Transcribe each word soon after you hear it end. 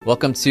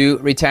Welcome to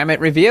Retirement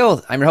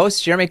Revealed. I'm your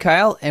host, Jeremy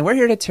Kyle, and we're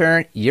here to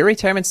turn your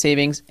retirement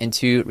savings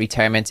into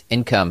retirement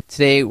income.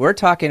 Today, we're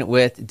talking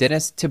with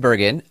Dennis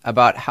Tubbergen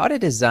about how to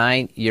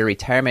design your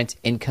retirement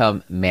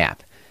income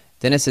map.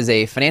 Dennis is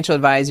a financial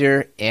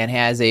advisor and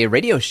has a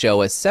radio show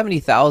with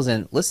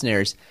 70,000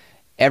 listeners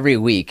every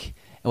week.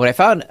 And what I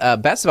found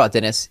best about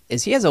Dennis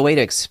is he has a way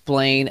to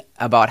explain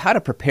about how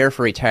to prepare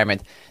for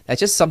retirement. That's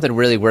just something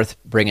really worth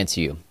bringing to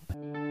you.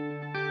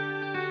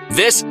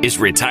 This is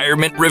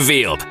Retirement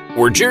Revealed,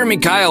 where Jeremy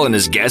Kyle and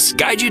his guests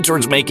guide you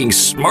towards making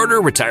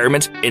smarter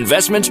retirement,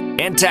 investment,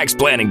 and tax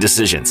planning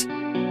decisions.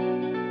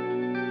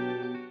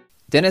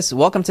 Dennis,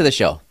 welcome to the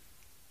show.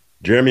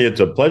 Jeremy, it's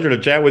a pleasure to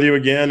chat with you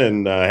again,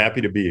 and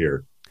happy to be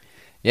here.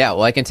 Yeah,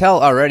 well, I can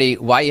tell already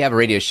why you have a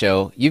radio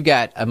show. You've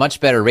got a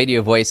much better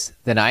radio voice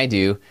than I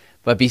do.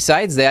 But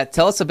besides that,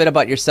 tell us a bit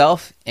about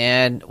yourself,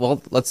 and,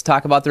 well, let's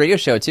talk about the radio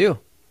show, too.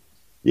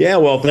 Yeah,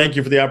 well, thank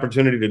you for the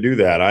opportunity to do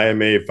that. I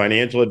am a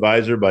financial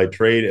advisor by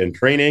trade and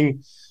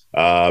training.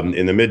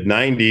 In the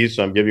mid-90s,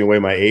 so I'm giving away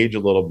my age a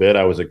little bit,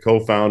 I was a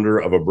co-founder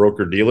of a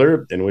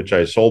broker-dealer in which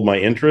I sold my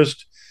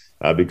interest.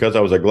 Because I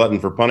was a glutton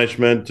for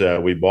punishment,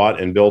 we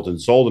bought and built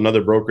and sold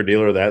another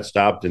broker-dealer. That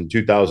stopped in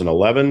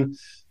 2011.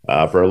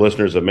 For our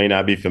listeners that may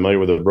not be familiar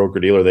with a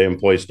broker-dealer, they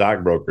employ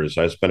stockbrokers.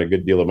 So I spent a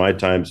good deal of my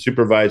time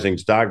supervising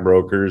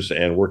stockbrokers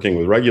and working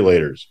with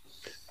regulators.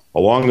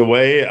 Along the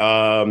way,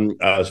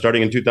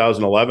 starting in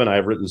 2011,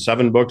 I've written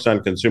 7 books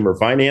on consumer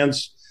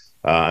finance.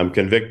 I'm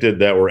convicted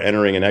that we're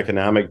entering an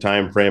economic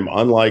time frame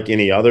unlike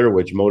any other,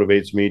 which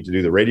motivates me to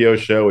do the radio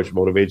show, which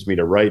motivates me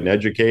to write and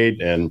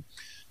educate and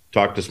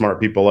talk to smart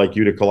people like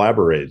you to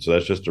collaborate. So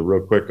that's just a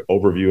real quick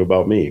overview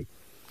about me.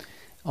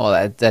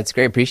 Oh, that's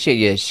great. Appreciate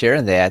you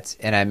sharing that.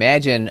 And I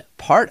imagine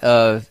part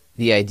of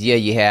the idea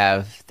you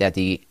have that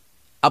the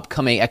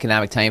upcoming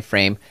economic time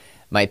frame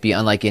might be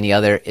unlike any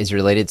other is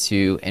related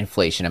to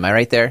inflation. Am I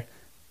right there?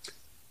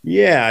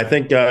 Yeah, I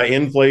think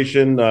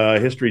inflation,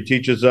 history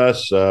teaches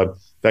us. In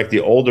fact, the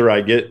older I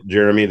get,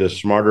 Jeremy, the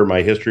smarter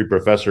my history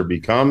professor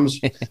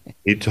becomes.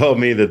 He told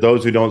me that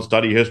those who don't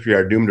study history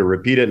are doomed to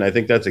repeat it. And I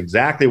think that's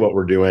exactly what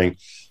we're doing.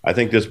 I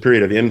think this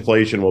period of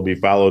inflation will be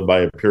followed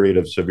by a period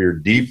of severe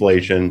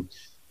deflation,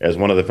 as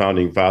one of the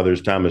founding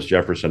fathers, Thomas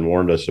Jefferson,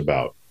 warned us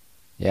about.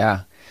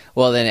 Yeah.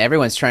 Well, then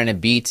everyone's trying to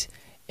beat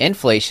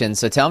inflation.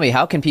 So tell me,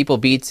 how can people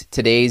beat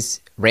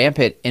today's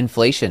rampant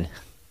inflation?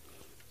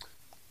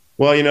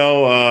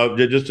 Well,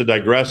 just to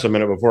digress a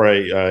minute before I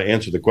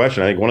answer the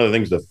question, I think one of the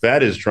things the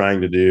Fed is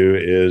trying to do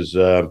is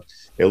at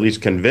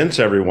least convince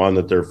everyone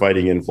that they're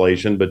fighting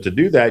inflation. But to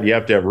do that, you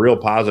have to have real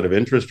positive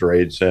interest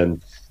rates.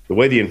 And the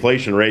way the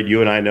inflation rate,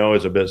 you and I know,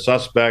 is a bit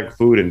suspect.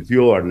 Food and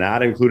fuel are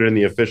not included in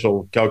the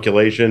official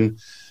calculation.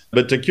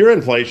 But to cure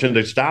inflation,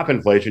 to stop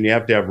inflation, you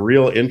have to have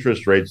real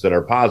interest rates that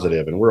are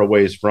positive, and we're a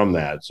ways from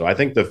that. So I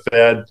think the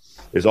Fed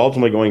is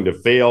ultimately going to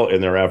fail in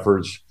their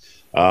efforts.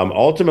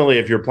 Ultimately,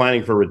 if you're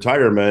planning for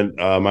retirement,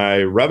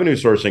 my revenue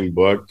sourcing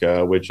book,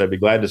 which I'd be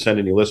glad to send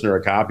any listener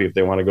a copy if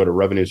they want to go to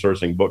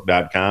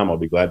revenuesourcingbook.com, I'll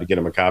be glad to get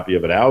them a copy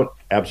of it out,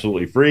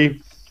 absolutely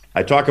free.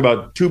 I talk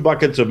about 2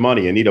 buckets of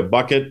money. You need a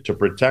bucket to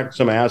protect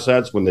some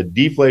assets when the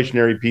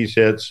deflationary piece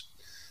hits.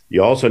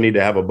 You also need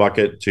to have a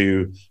bucket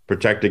to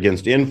protect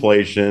against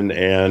inflation.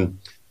 And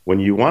when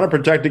you want to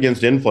protect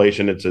against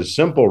inflation, it's as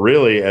simple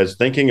really as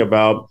thinking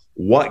about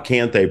what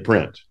can't they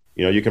print.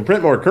 You can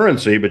print more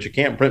currency, but you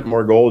can't print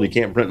more gold. You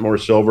can't print more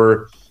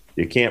silver.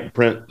 You can't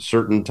print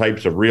certain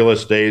types of real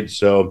estate.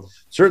 So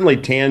certainly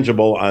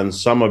tangible on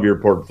some of your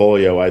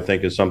portfolio, I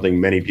think, is something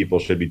many people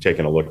should be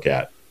taking a look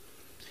at.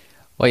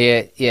 Well,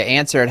 you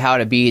answered how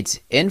to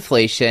beat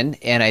inflation,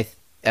 and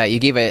you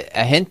gave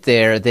a hint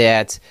there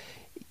that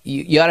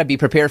you ought to be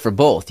prepared for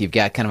both. You've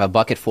got kind of a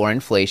bucket for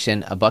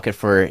inflation, a bucket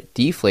for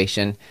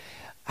deflation.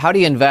 How do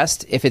you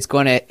invest if it's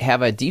going to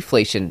have a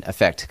deflation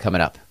effect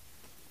coming up?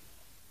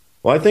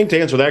 Well, I think to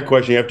answer that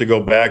question, you have to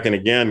go back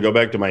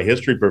to my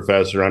history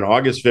professor. On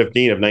August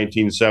 15 of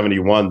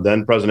 1971,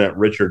 then President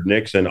Richard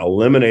Nixon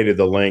eliminated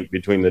the link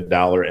between the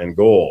dollar and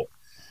gold.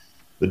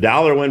 The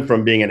dollar went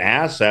from being an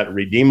asset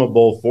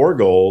redeemable for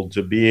gold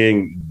to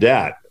being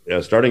debt.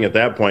 Starting at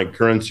that point,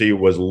 currency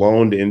was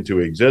loaned into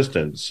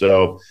existence.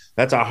 So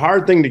that's a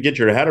hard thing to get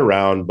your head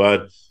around.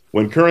 But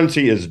when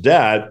currency is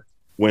debt,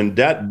 when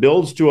debt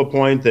builds to a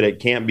point that it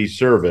can't be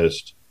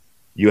serviced,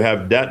 you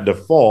have debt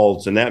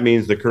defaults, and that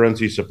means the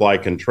currency supply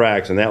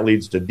contracts, and that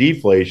leads to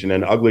deflation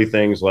and ugly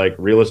things like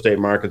real estate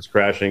markets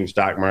crashing,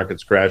 stock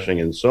markets crashing,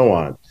 and so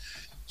on.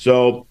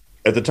 So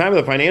at the time of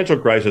the financial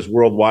crisis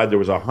worldwide, there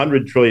was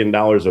 $100 trillion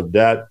of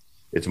debt.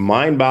 It's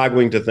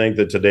mind-boggling to think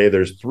that today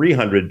there's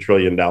 $300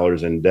 trillion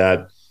in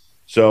debt.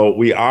 So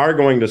we are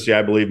going to see,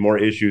 I believe, more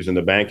issues in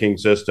the banking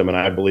system, and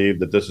I believe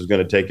that this is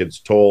going to take its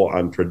toll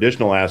on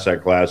traditional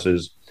asset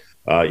classes,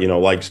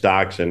 like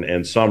stocks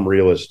and some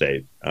real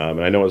estate.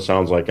 And I know it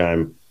sounds like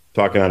I'm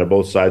talking out of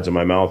both sides of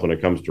my mouth when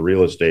it comes to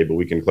real estate, but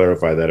we can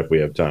clarify that if we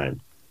have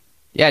time.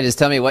 Yeah, just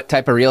tell me what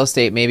type of real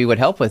estate maybe would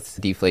help with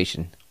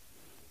deflation.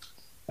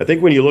 I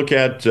think when you look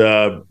at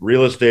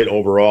real estate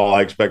overall,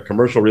 I expect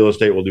commercial real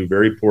estate will do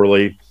very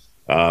poorly.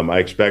 I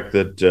expect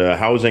that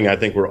housing, I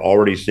think we're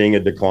already seeing a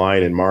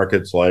decline in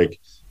markets like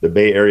the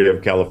Bay Area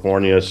of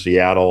California,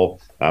 Seattle.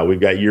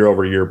 We've got year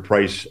over year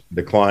price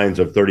declines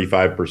of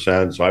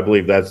 35%. So I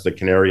believe that's the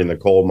canary in the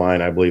coal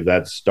mine. I believe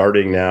that's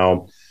starting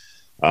now.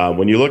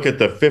 When you look at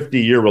the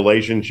 50-year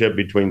relationship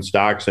between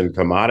stocks and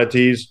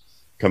commodities,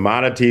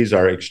 commodities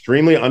are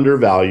extremely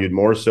undervalued,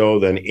 more so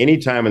than any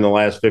time in the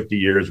last 50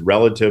 years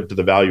relative to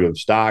the value of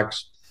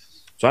stocks.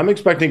 So I'm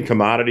expecting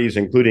commodities,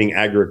 including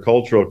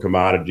agricultural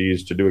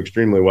commodities, to do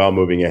extremely well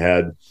moving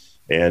ahead.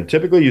 And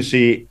typically you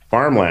see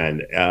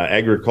farmland,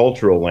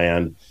 agricultural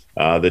land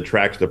that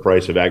tracks the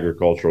price of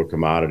agricultural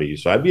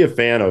commodities. So I'd be a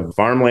fan of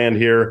farmland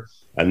here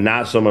and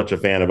not so much a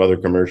fan of other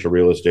commercial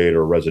real estate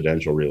or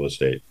residential real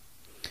estate.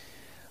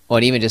 Well,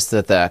 and even just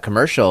the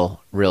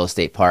commercial real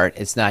estate part,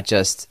 it's not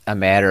just a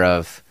matter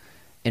of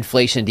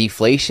inflation,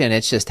 deflation.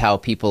 It's just how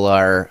people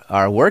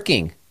are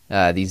working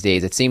these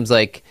days. It seems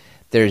like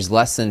there's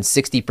less than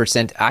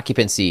 60%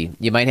 occupancy.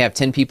 You might have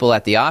 10 people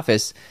at the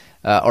office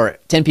or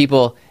 10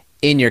 people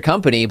in your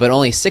company, but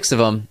only 6 of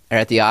them are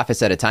at the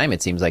office at a time,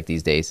 it seems like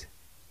these days.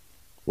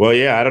 Well,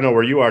 yeah, I don't know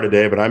where you are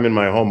today, but I'm in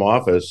my home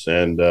office,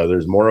 and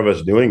there's more of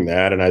us doing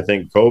that. And I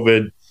think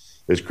COVID,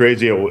 as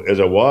crazy as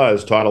it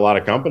was, taught a lot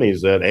of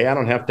companies that, hey, I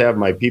don't have to have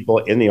my people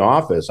in the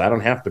office. I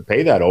don't have to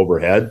pay that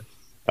overhead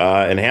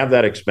and have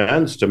that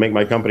expense to make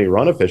my company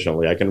run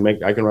efficiently. I can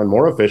run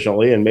more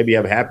efficiently and maybe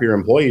have happier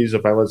employees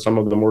if I let some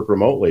of them work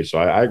remotely. So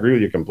I agree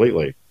with you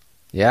completely.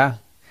 Yeah.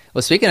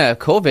 Well, speaking of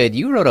COVID,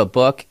 you wrote a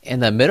book in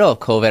the middle of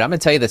COVID. I'm going to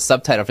tell you the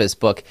subtitle for this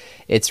book.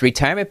 It's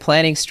Retirement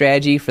Planning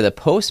Strategy for the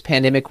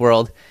Post-Pandemic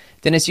World.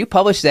 Dennis, you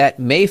published that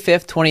May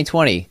 5th,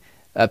 2020.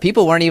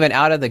 People weren't even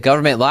out of the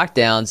government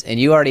lockdowns,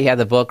 and you already had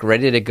the book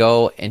ready to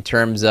go in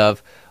terms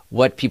of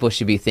what people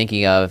should be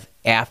thinking of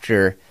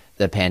after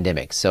the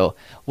pandemic. So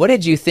what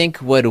did you think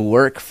would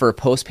work for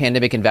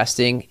post-pandemic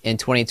investing in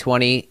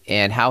 2020,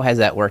 and how has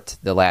that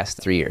worked the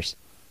last 3 years?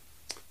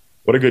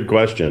 What a good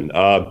question.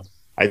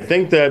 I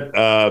think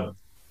that,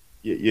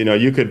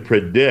 you could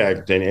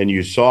predict, and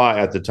you saw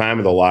at the time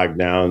of the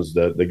lockdowns,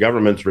 the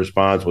government's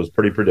response was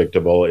pretty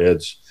predictable.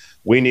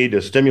 We need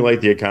to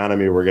stimulate the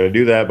economy. We're going to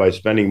do that by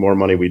spending more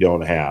money we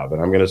don't have.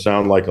 And I'm going to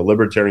sound like a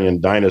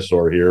libertarian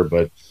dinosaur here,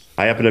 but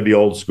I happen to be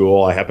old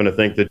school. I happen to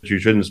think that you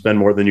shouldn't spend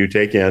more than you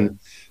take in.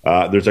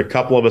 There's a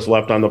couple of us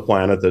left on the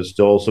planet that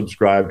still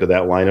subscribe to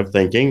that line of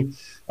thinking.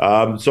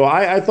 So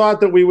I thought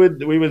that we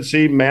would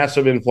see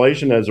massive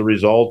inflation as a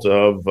result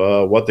of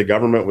what the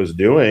government was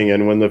doing.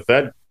 And when the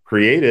Fed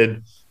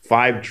created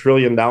 $5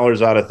 trillion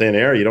out of thin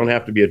air, you don't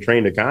have to be a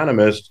trained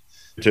economist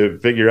to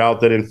figure out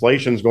that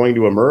inflation is going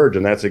to emerge.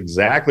 And that's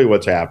exactly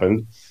what's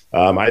happened.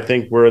 I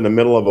think we're in the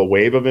middle of a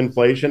wave of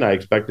inflation. I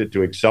expect it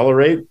to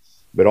accelerate.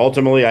 But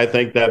ultimately, I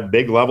think that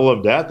big level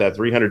of debt, that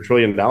 $300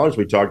 trillion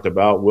we talked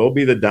about, will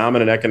be the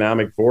dominant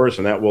economic force,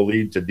 and that will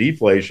lead to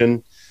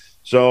deflation.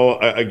 So,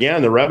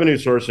 again, the revenue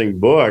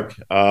sourcing book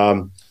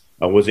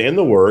was in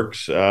the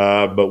works.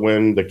 But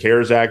when the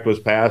CARES Act was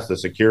passed, the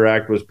Secure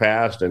Act was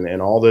passed,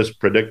 and all this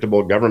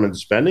predictable government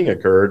spending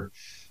occurred,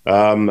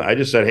 I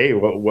just said, hey,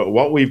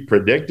 what we've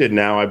predicted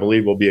now, I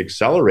believe, will be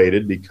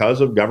accelerated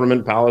because of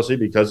government policy,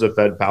 because of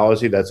Fed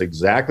policy. That's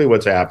exactly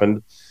what's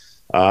happened.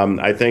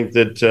 I think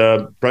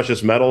that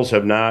precious metals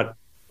have not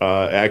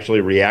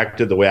actually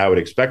reacted the way I would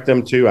expect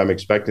them to. I'm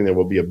expecting there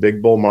will be a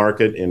big bull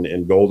market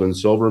in gold and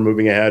silver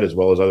moving ahead, as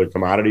well as other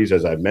commodities,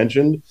 as I've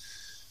mentioned.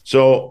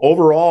 So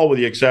overall, with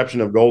the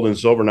exception of gold and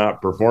silver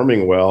not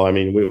performing well, I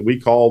mean, we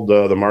called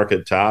the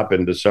market top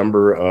in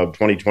December of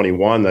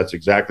 2021. That's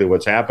exactly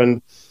what's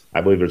happened. I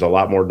believe there's a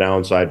lot more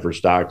downside for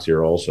stocks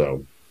here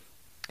also.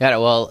 Got it.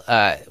 Well,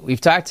 we've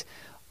talked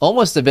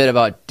almost a bit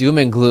about doom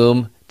and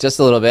gloom, just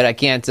a little bit. I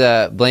can't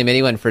blame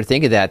anyone for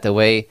thinking that, the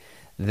way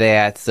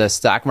that the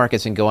stock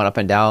market's been going up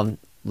and down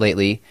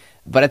lately.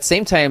 But at the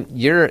same time,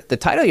 the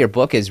title of your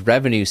book is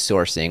Revenue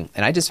Sourcing,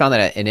 and I just found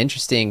that an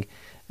interesting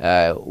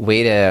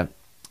way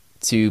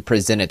to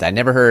present it. I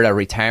never heard a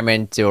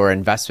retirement or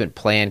investment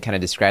plan kind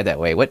of described that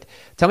way.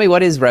 Tell me,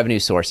 what is revenue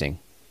sourcing?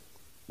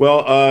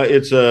 Well,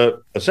 it's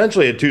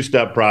essentially a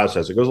two-step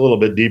process. It goes a little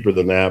bit deeper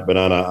than that, but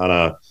on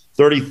a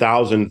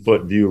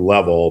 30,000-foot view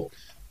level,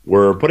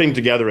 we're putting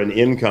together an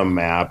income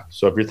map.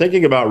 So if you're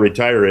thinking about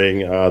retiring,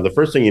 the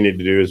first thing you need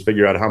to do is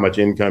figure out how much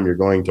income you're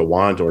going to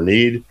want or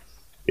need.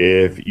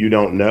 If you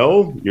don't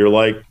know, you're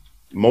like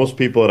most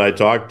people that I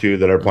talk to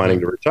that are planning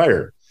to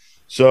retire.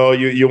 So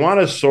you want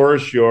to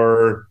source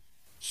your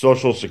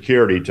Social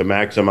Security to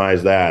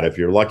maximize that. If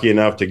you're lucky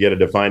enough to get a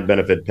defined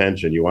benefit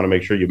pension, you want to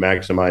make sure you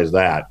maximize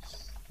that.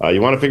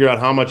 You want to figure out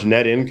how much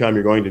net income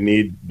you're going to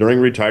need during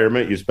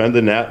retirement. You spend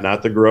the net,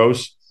 not the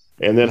gross.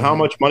 And then how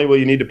much money will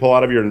you need to pull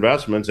out of your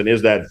investments, and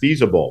is that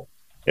feasible?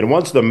 And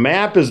once the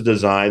map is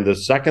designed, the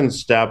second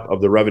step of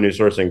the revenue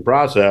sourcing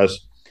process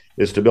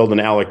is to build an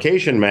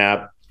allocation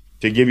map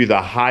to give you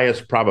the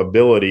highest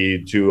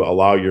probability to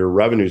allow your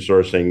revenue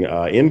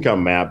sourcing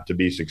income map to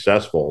be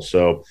successful.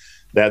 So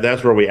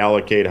that's where we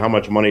allocate how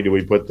much money do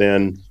we put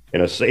in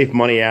a safe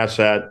money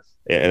asset,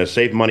 in a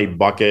safe money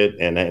bucket,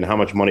 and how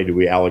much money do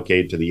we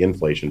allocate to the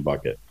inflation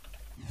bucket.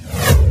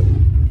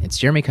 It's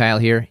Jeremy Kyle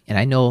here, and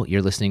I know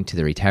you're listening to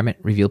the Retirement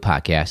Reveal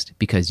podcast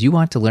because you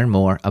want to learn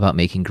more about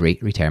making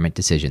great retirement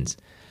decisions.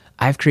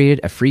 I've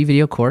created a free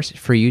video course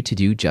for you to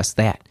do just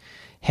that.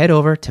 Head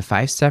over to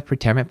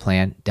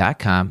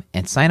 5stepretirementplan.com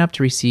and sign up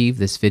to receive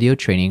this video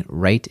training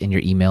right in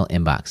your email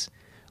inbox.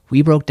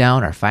 We broke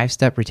down our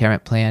 5-step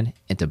retirement plan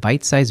into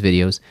bite-sized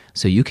videos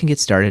so you can get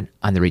started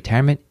on the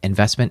retirement,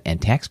 investment,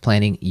 and tax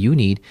planning you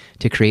need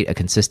to create a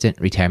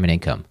consistent retirement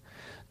income.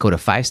 Go to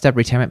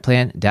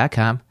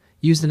 5stepretirementplan.com.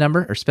 Use the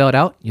number or spell it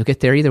out. You'll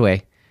get there either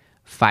way.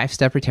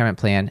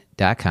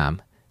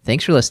 5stepretirementplan.com.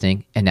 Thanks for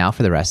listening. And now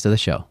for the rest of the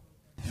show.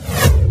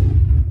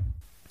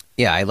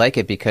 Yeah, I like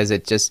it because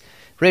it just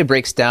really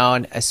breaks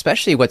down,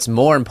 especially what's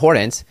more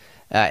important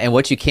and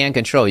what you can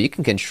control. You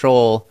can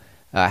control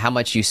how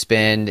much you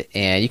spend,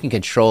 and you can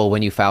control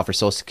when you file for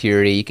Social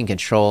Security. You can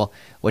control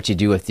what you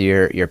do with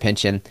your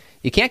pension.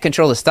 You can't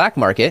control the stock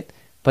market,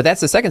 but that's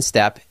the second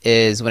step,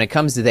 is when it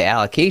comes to the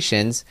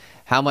allocations,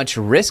 how much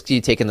risk do you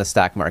take in the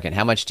stock market?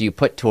 How much do you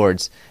put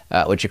towards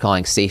what you're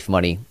calling safe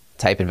money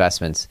type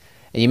investments?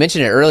 And you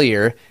mentioned it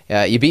earlier.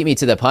 You beat me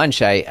to the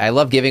punch. I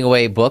love giving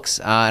away books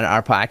on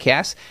our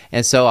podcast.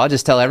 And so I'll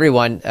just tell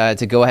everyone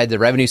to go ahead to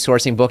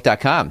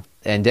revenuesourcingbook.com,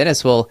 and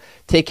Dennis will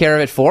take care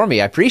of it for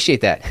me. I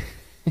appreciate that.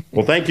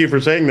 Well, thank you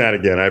for saying that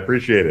again. I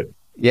appreciate it.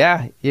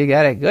 Yeah, you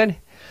got it. Good.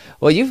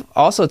 Well, you've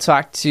also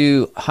talked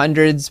to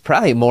hundreds,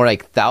 probably more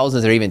like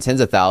thousands or even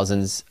tens of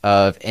thousands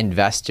of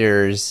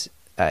investors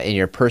in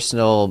your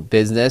personal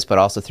business, but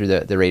also through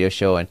the radio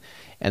show and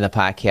the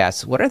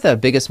podcast. What are the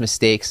biggest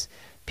mistakes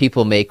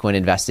people make when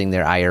investing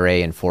their IRA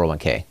and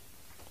 401k?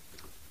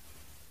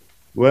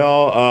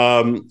 Well,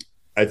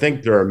 I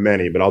think there are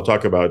many, but I'll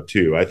talk about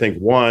two. I think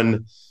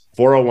one,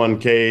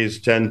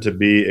 401ks tend to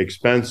be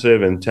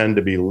expensive and tend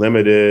to be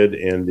limited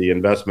in the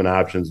investment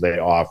options they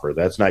offer.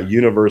 That's not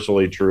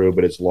universally true,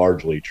 but it's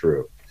largely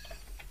true.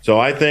 So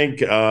I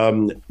think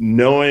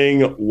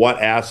knowing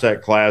what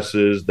asset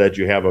classes that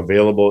you have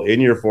available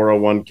in your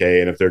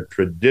 401k, and if they're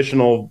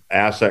traditional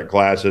asset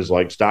classes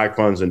like stock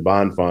funds and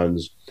bond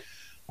funds,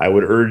 I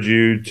would urge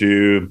you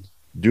to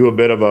do a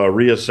bit of a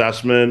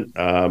reassessment.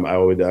 I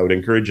would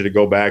encourage you to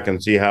go back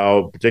and see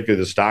how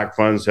particularly the stock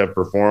funds have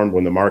performed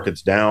when the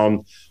market's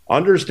down.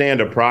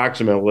 Understand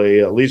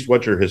approximately at least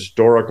what your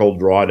historical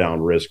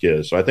drawdown risk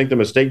is. So I think the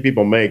mistake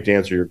people make, to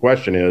answer your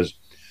question, is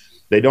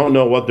they don't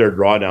know what their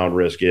drawdown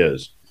risk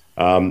is.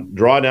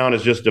 Drawdown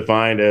is just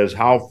defined as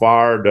how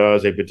far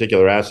does a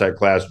particular asset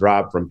class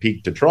drop from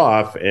peak to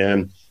trough.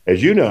 And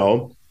as you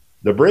know,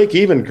 the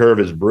break-even curve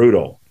is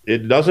brutal.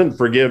 It doesn't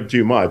forgive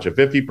too much. A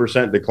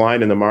 50%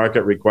 decline in the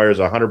market requires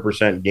a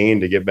 100% gain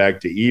to get back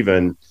to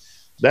even.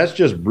 That's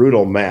just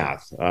brutal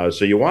math.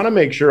 So you want to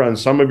make sure on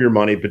some of your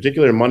money,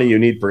 particularly money you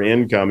need for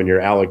income in your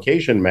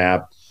allocation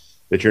map,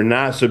 that you're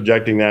not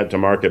subjecting that to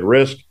market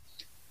risk.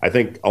 I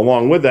think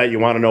along with that, you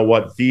want to know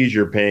what fees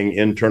you're paying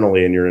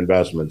internally in your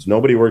investments.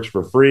 Nobody works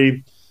for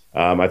free.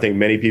 I think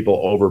many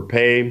people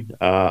overpay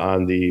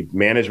on the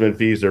management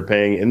fees they're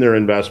paying in their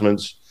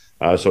investments.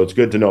 So it's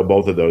good to know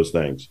both of those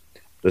things.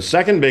 The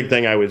second big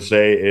thing I would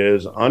say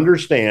is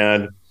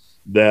understand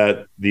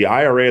that the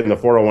IRA and the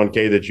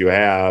 401k that you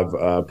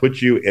have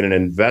puts you in an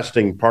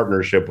investing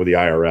partnership with the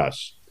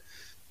IRS.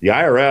 The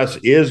IRS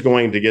is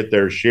going to get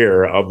their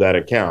share of that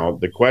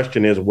account. The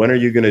question is, when are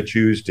you going to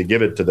choose to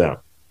give it to them?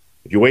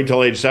 If you wait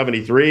till age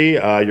 73,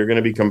 you're going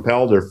to be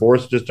compelled or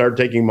forced to start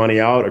taking money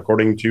out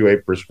according to a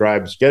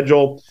prescribed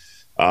schedule.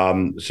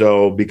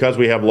 So because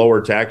we have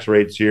lower tax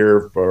rates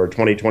here for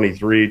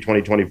 2023,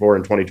 2024,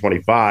 and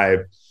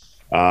 2025,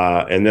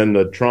 and then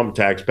the Trump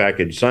tax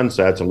package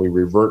sunsets and we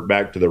revert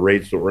back to the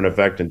rates that were in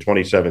effect in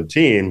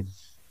 2017,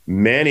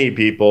 many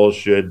people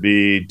should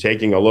be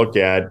taking a look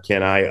at,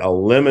 can I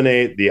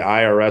eliminate the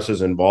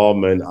IRS's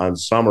involvement on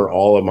some or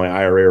all of my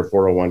IRA or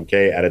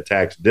 401k at a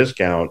tax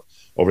discount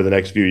over the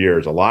next few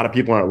years? A lot of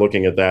people aren't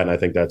looking at that, and I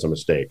think that's a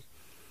mistake.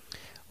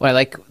 Well, I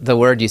like the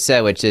word you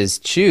said, which is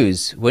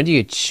choose. When do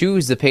you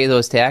choose to pay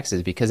those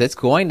taxes? Because it's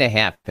going to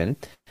happen.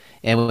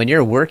 And when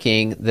you're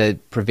working, the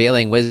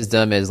prevailing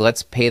wisdom is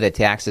let's pay the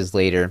taxes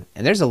later.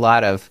 And there's a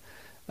lot of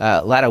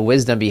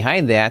wisdom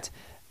behind that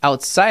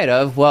outside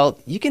of, well,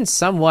 you can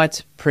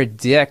somewhat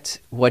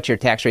predict what your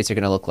tax rates are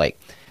going to look like.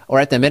 Or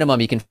at the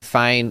minimum, you can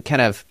find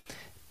kind of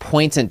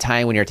points in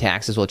time when your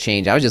taxes will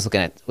change. I was just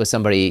looking at with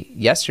somebody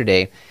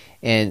yesterday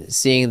and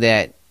seeing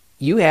that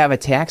you have a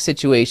tax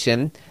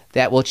situation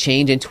that will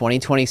change in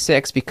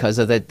 2026 because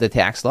of the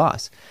tax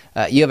laws.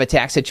 You have a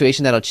tax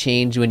situation that'll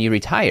change when you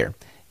retire.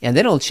 And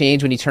then it'll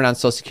change when you turn on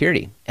Social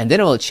Security. And then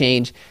it'll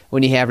change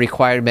when you have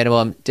required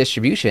minimum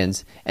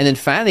distributions. And then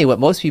finally, what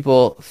most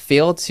people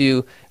fail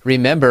to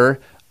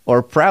remember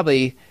or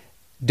probably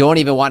don't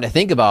even want to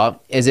think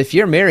about is if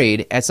you're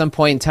married at some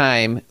point in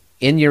time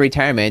in your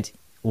retirement,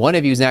 one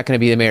of you is not going to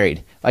be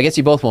married. I guess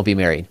you both won't be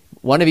married.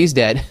 One of you's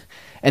dead.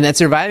 And that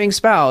surviving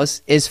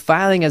spouse is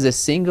filing as a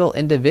single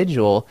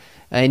individual,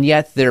 and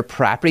yet their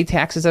property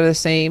taxes are the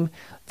same.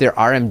 Their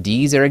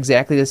RMDs are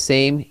exactly the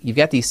same. You've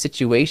got these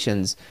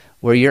situations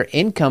where your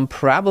income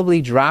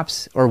probably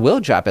drops or will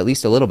drop at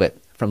least a little bit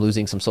from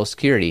losing some Social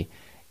Security.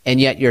 and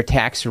yet your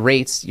tax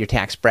rates, your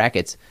tax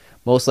brackets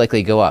most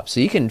likely go up. So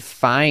you can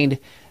find,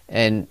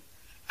 and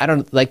I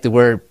don't like the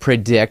word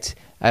predict.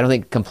 I don't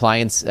think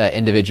compliance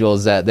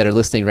individuals that are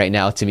listening right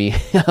now to me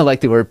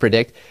like the word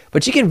predict,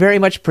 but you can very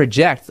much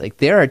project. Like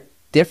there are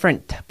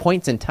different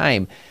points in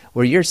time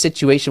where your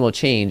situation will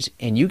change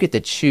and you get to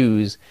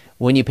choose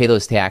when you pay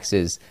those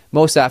taxes,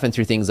 most often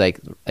through things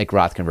like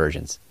Roth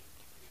conversions.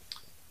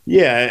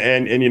 Yeah,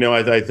 and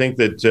I think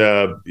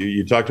that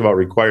you talked about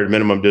required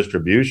minimum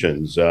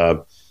distributions.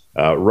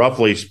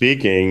 Roughly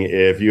speaking,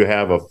 if you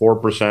have a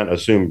 4%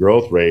 assumed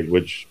growth rate,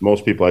 which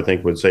most people I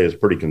think would say is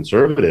pretty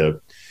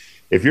conservative,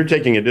 if you're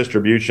taking a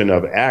distribution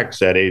of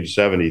X at age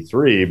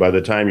 73, by the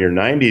time you're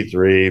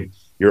 93,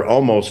 you're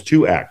almost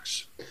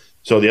 2X.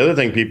 So the other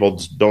thing people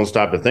don't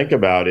stop to think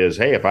about is,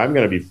 hey, if I'm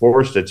going to be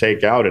forced to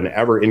take out an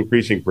ever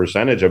increasing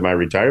percentage of my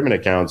retirement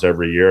accounts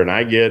every year and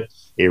I get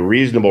a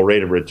reasonable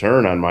rate of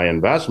return on my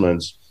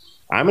investments,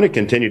 I'm going to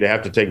continue to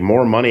have to take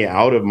more money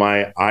out of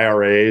my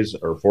IRAs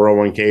or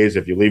 401ks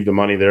if you leave the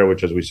money there,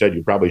 which, as we said,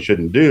 you probably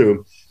shouldn't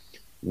do.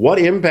 What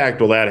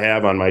impact will that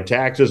have on my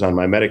taxes, on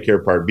my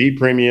Medicare Part B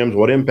premiums?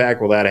 What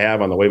impact will that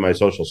have on the way my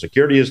Social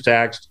Security is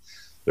taxed?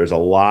 There's a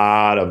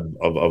lot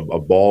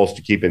of balls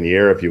to keep in the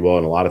air, if you will,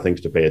 and a lot of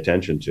things to pay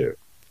attention to.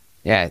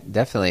 Yeah,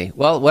 definitely.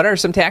 Well, what are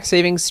some tax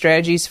savings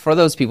strategies for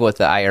those people with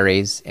the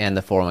IRAs and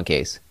the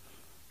 401ks?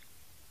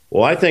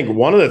 Well, I think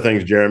one of the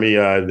things, Jeremy,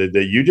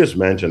 that you just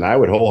mentioned, I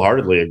would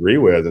wholeheartedly agree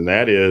with, and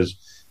that is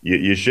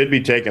you should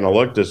be taking a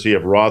look to see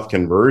if Roth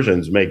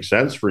conversions make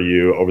sense for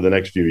you over the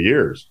next few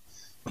years.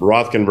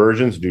 Roth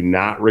conversions do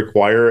not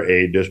require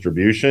a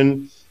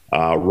distribution.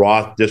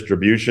 Roth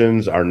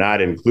distributions are not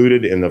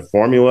included in the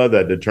formula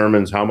that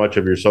determines how much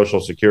of your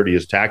Social Security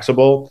is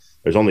taxable.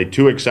 There's only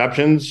two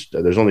exceptions.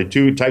 There's only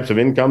two types of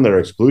income that are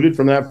excluded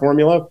from that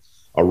formula: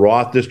 a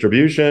Roth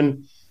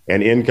distribution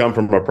and income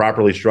from a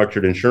properly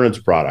structured insurance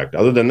product.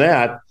 Other than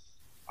that,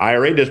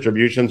 IRA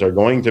distributions are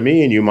going to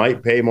mean you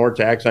might pay more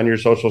tax on your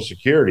Social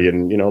Security.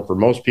 And, for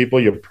most people,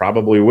 you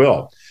probably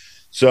will.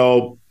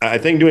 So I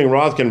think doing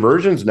Roth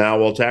conversions now,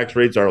 while tax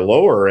rates are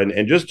lower,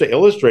 and just to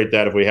illustrate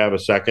that, if we have a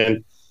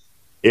second,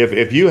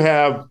 if you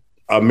have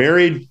a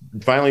married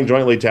filing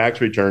jointly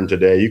tax return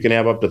today, you can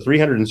have up to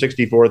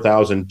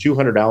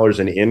 $364,200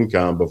 in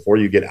income before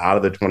you get out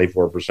of the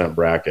 24%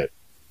 bracket.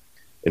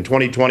 In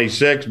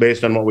 2026,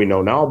 based on what we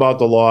know now about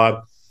the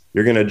law,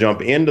 you're going to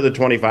jump into the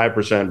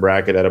 25%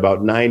 bracket at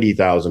about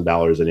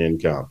 $90,000 in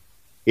income.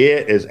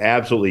 It is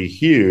absolutely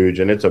huge,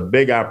 and it's a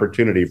big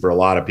opportunity for a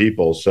lot of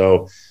people.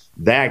 So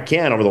that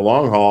can, over the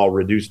long haul,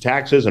 reduce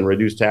taxes and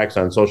reduce tax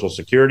on Social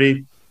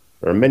Security.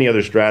 There are many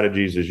other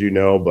strategies, as you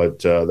know, but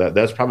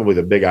that's probably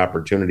the big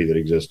opportunity that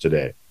exists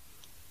today.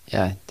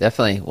 Yeah,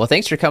 definitely. Well,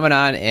 thanks for coming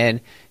on and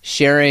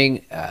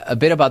sharing a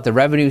bit about the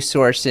revenue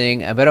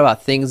sourcing, a bit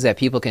about things that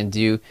people can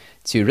do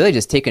to really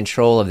just take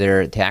control of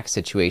their tax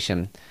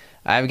situation.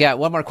 I've got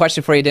one more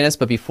question for you, Dennis,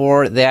 but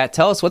before that,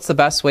 tell us what's the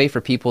best way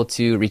for people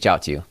to reach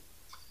out to you?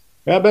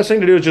 The best thing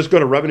to do is just go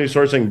to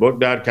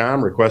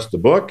revenuesourcingbook.com, request the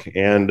book,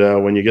 and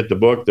when you get the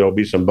book, there'll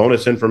be some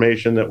bonus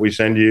information that we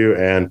send you,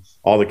 and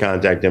all the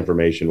contact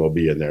information will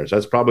be in there. So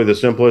that's probably the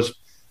simplest.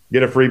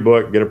 Get a free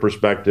book, get a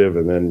perspective,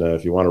 and then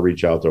if you want to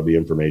reach out, there'll be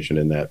information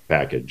in that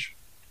package.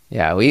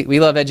 Yeah, we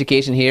love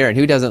education here, and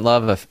who doesn't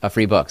love a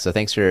free book? So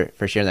thanks for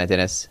sharing that,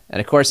 Dennis. And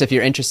of course, if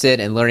you're interested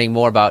in learning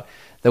more about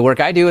the work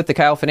I do with the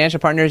Kyle Financial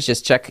Partners,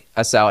 just check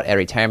us out at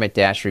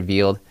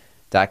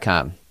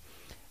retirement-revealed.com.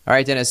 All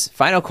right, Dennis,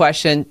 final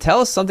question. Tell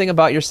us something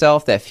about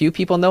yourself that few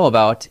people know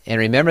about. And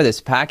remember,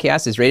 this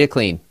podcast is rated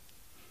clean.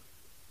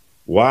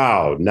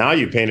 Wow. Now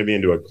you painted me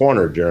into a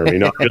corner, Jeremy.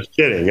 No, I'm just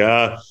kidding.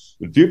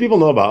 Few people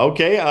know about.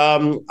 Okay.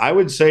 I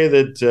would say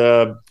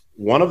that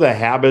one of the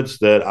habits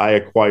that I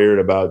acquired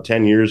about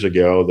 10 years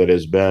ago that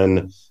has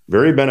been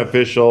very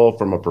beneficial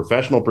from a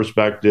professional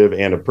perspective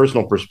and a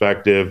personal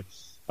perspective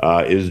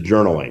is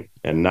journaling.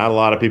 And not a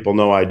lot of people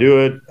know I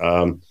do it.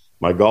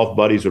 My golf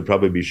buddies would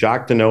probably be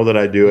shocked to know that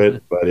I do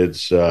it, but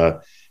it's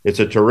a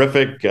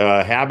terrific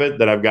habit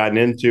that I've gotten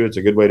into. It's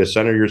a good way to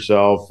center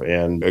yourself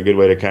and a good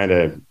way to kind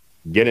of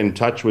get in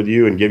touch with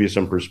you and give you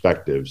some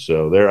perspective.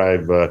 So there,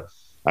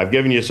 I've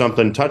given you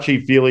something touchy,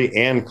 feely,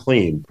 and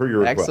clean per your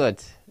request.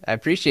 Excellent. I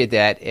appreciate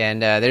that.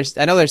 And I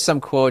know there's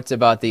some quotes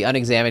about the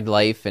unexamined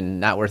life and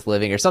not worth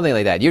living or something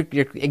like that. You're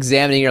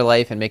examining your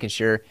life and making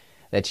sure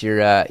that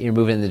you're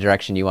moving in the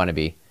direction you want to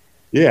be.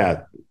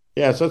 Yeah.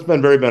 So it's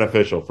been very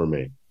beneficial for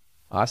me.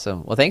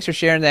 Awesome. Well, thanks for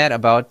sharing that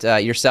about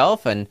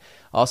yourself and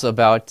also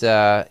about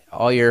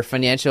all your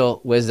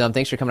financial wisdom.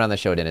 Thanks for coming on the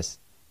show, Dennis.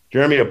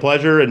 Jeremy, a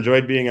pleasure.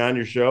 Enjoyed being on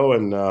your show,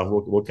 and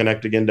we'll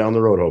connect again down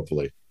the road,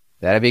 hopefully.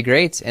 That'd be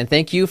great. And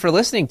thank you for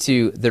listening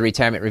to the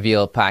Retirement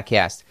Revealed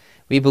podcast.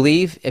 We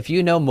believe if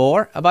you know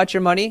more about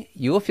your money,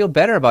 you will feel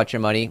better about your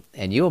money,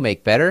 and you will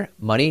make better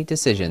money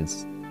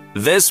decisions.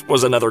 This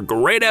was another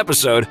great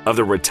episode of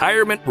the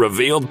Retirement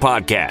Revealed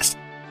podcast.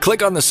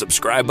 Click on the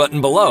subscribe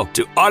button below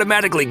to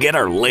automatically get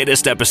our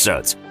latest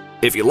episodes.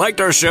 If you liked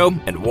our show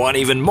and want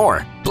even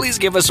more, please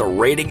give us a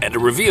rating and a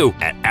review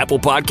at Apple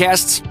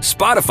Podcasts,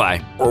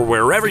 Spotify, or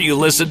wherever you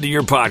listen to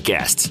your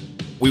podcasts.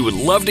 We would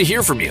love to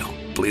hear from you.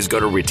 Please go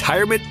to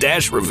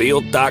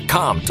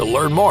retirement-revealed.com to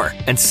learn more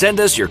and send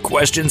us your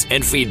questions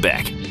and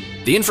feedback.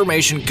 The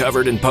information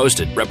covered and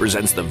posted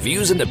represents the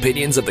views and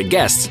opinions of the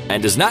guests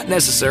and does not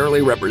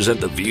necessarily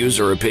represent the views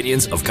or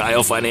opinions of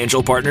Kyle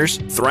Financial Partners,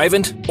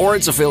 Thrivent, or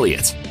its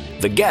affiliates.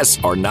 The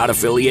guests are not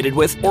affiliated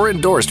with or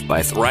endorsed by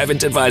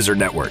Thrivent Advisor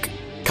Network.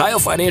 Kyle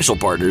Financial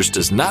Partners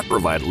does not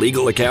provide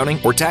legal, accounting,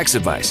 or tax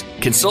advice.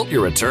 Consult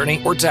your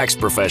attorney or tax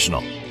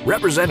professional.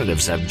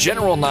 Representatives have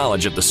general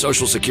knowledge of the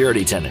Social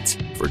Security tenets.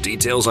 For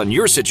details on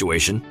your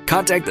situation,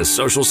 contact the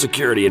Social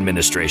Security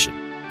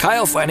Administration.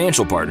 Kyle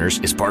Financial Partners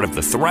is part of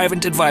the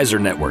Thrivent Advisor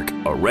Network,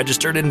 a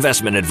registered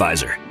investment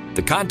advisor.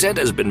 The content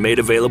has been made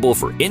available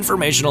for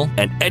informational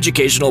and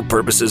educational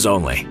purposes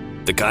only.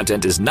 The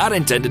content is not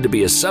intended to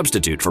be a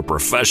substitute for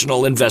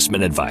professional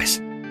investment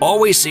advice.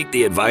 Always seek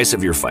the advice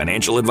of your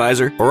financial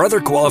advisor or other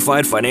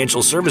qualified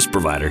financial service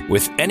provider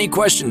with any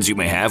questions you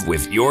may have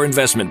with your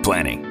investment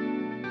planning.